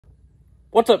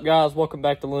What's up, guys? Welcome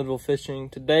back to Linville Fishing.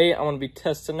 Today I'm going to be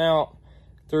testing out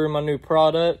 3 of my new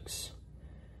products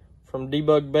from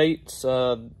Debug Baits.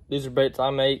 These are baits I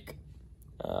make.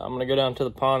 I'm going to go down to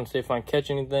the pond and see if I can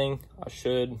catch anything. I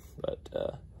should,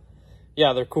 but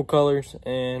yeah, they're cool colors,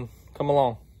 and come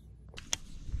along.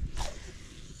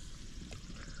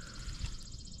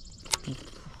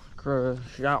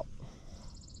 Crush out.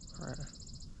 Right.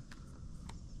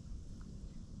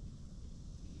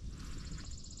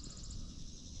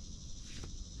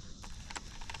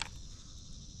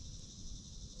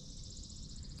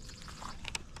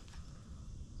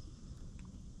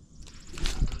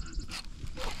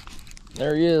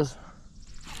 There he is,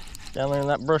 down there in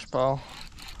that brush pile.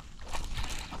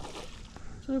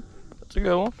 That's a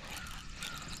good one.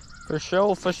 For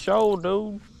sure,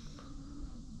 dude.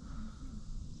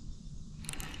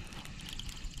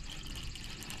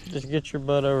 Just get your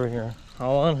butt over here.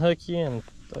 I'll unhook you and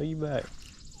throw you back.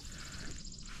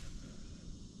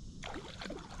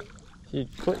 You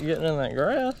quit getting in that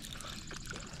grass.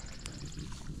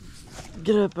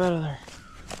 Get up out of there.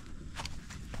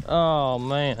 Oh,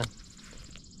 man.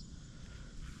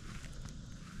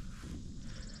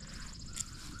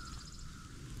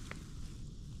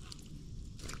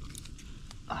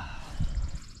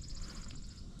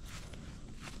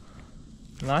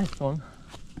 Nice one.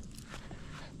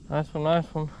 Nice one, nice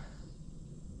one.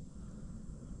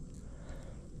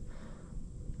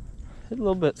 It's a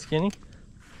little bit skinny.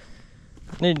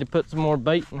 Need to put some more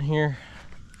bait in here.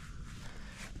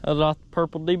 I got the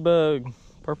purple debug.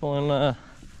 Purple and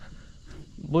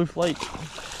blue flake.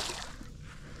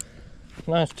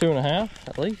 Nice 2.5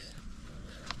 at least.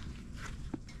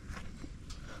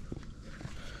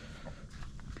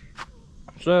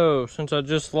 So, since I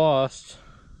just lost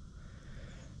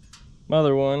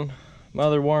mother worm,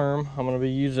 I'm going to be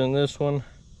using this one.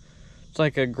 It's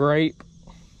like a grape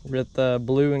with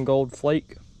blue and gold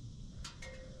flake.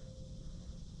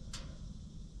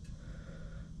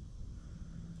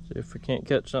 See if we can't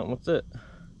catch something with it.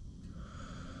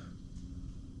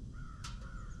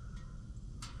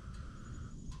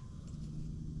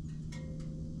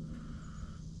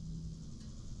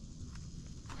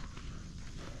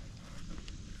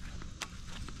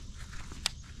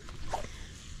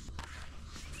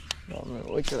 I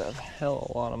mean, we could have a hell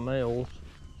of a lot of males.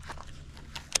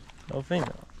 No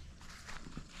female.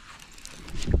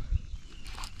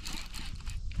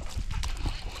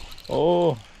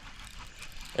 Oh,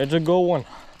 it's a good one.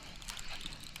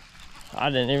 I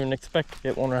didn't even expect to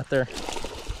get one right there.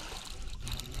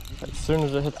 As soon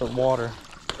as it hit the water.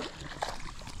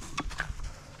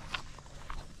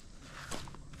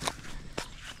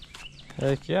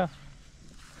 Heck yeah.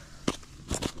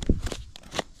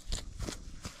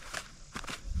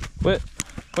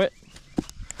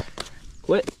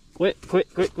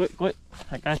 Quit.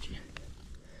 I got you.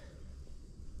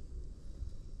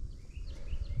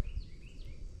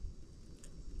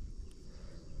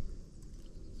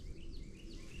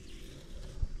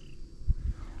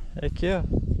 Heck yeah.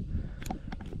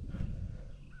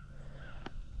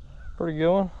 Pretty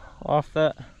good one. Off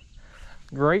that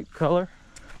grape color.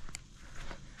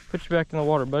 Put you back in the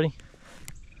water, buddy.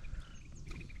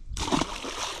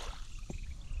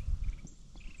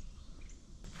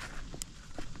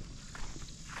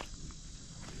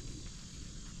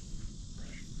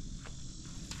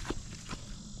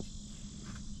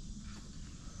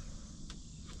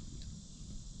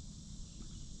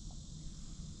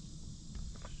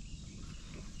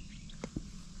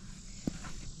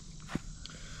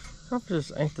 Probably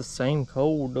just ain't the same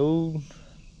cold, dude.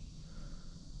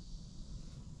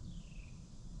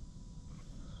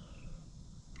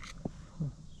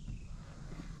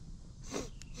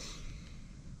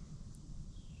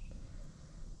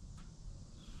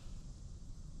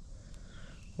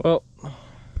 Well,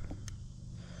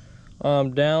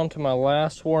 I'm down to my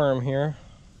last worm here.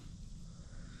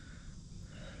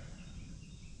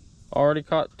 Already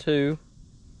caught 2.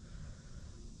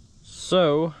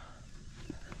 So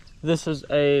this is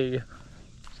a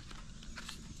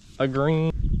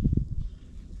green.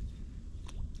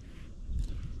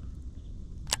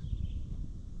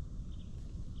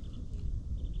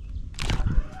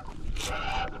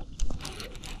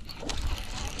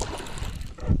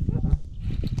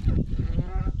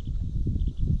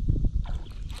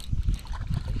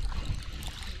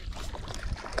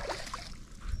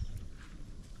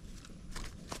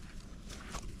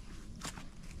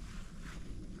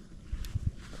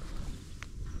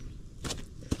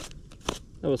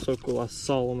 That was so cool. I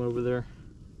saw him over there.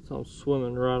 Saw him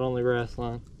swimming right on the grass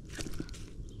line.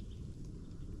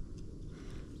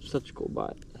 Such a cool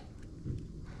bite.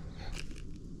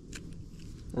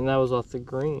 And that was off the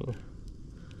green.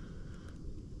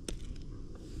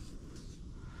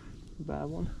 Bad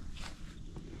one.